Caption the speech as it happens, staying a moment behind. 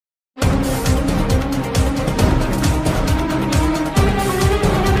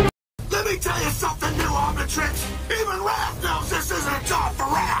Even Rath knows this isn't a job for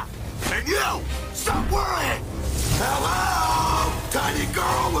Rath! And you, stop worrying! Hello, tiny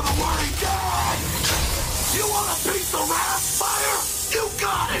girl with a worried dad! You want a piece of Rath fire? You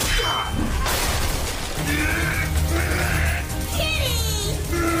got it! Kitty!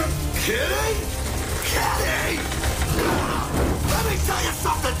 Kitty? Kitty? Let me tell you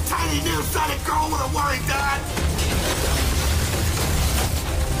something, tiny nearsighted girl with a worried dad!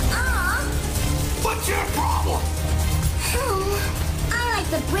 What's your problem? I like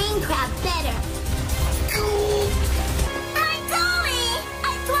the brain crab better. My dolly!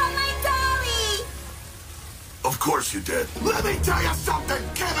 I dropped my dolly! Of course you did. Let me tell you something,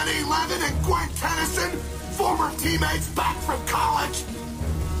 Kevin E. Levin and Gwen Tennyson, former teammates back from college.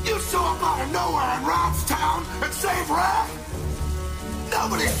 You show up out of nowhere in Rath's town and save Rath?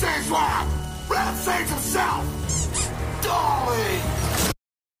 Nobody saves Rath. Rath saves himself. Dolly!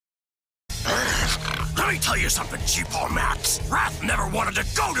 Let me tell you something, Cheapo Max. Rath never wanted to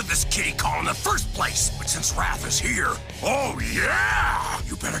go to this kitty call in the first place. But since Rath is here, oh yeah!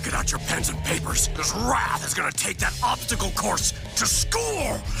 You better get out your pens and papers, because Rath is gonna take that obstacle course to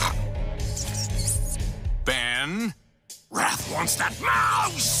school! Ben? Rath wants that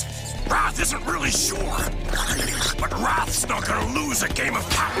mouse! Rath isn't really sure. But Rath's not gonna lose a game of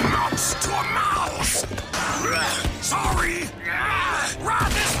cat and mouse to a mouse! Sorry!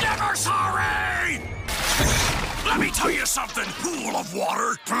 Rath is never sorry! Let me tell you something, pool of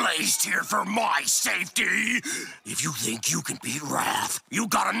water, placed here for my safety. If you think you can beat Rath, you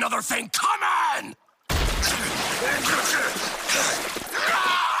got another thing coming!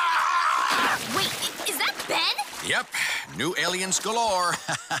 Wait, is that Ben? Yep, new aliens galore.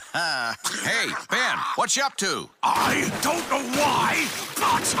 Hey, Ben, what you up to? I don't know why,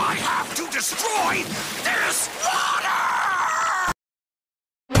 but I have to destroy this water!